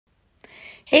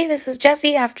Hey, this is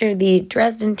Jessie after the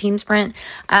Dresden team sprint.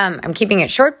 I'm keeping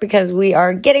it short because we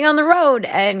are getting on the road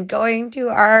and going to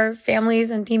our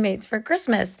families and teammates for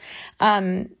Christmas.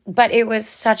 But it was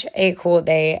such a cool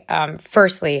day.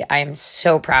 Firstly, I am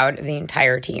so proud of the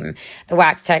entire team. The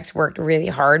Wax Techs worked really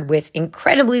hard with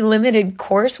incredibly limited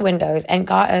course windows and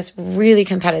got us really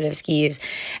competitive skis.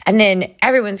 And then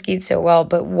everyone skied so well,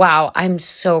 but wow, I'm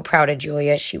so proud of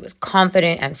Julia. She was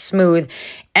confident and smooth.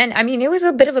 And I mean, it was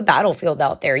a bit of a battlefield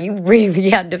out there. You really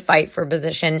had to fight for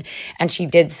position. And she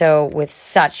did so with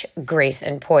such grace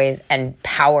and poise and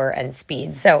power and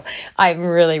speed. So I'm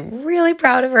really, really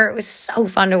proud of her. It was so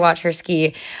fun to watch her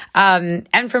ski.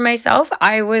 And for myself,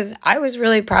 I was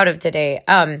really proud of today.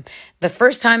 The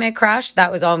first time I crashed,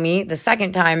 that was all me. The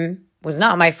second time was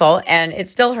not my fault and it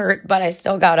still hurt, but I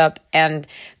still got up and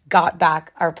got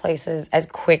back our places as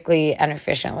quickly and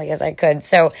efficiently as I could.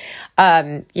 So,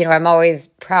 I'm always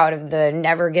proud of the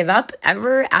never give up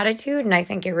ever attitude. And I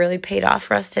think it really paid off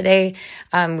for us today.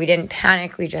 We didn't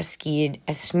panic. We just skied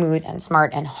as smooth and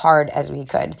smart and hard as we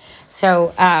could.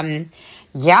 So,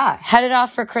 headed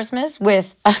off for Christmas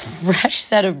with a fresh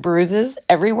set of bruises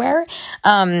everywhere,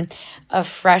 a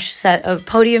fresh set of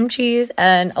podium cheese,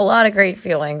 and a lot of great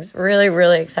feelings. Really,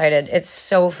 really excited. It's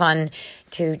so fun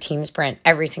to team sprint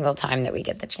every single time that we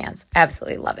get the chance.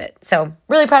 Absolutely love it. So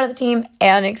really proud of the team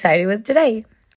and excited with today.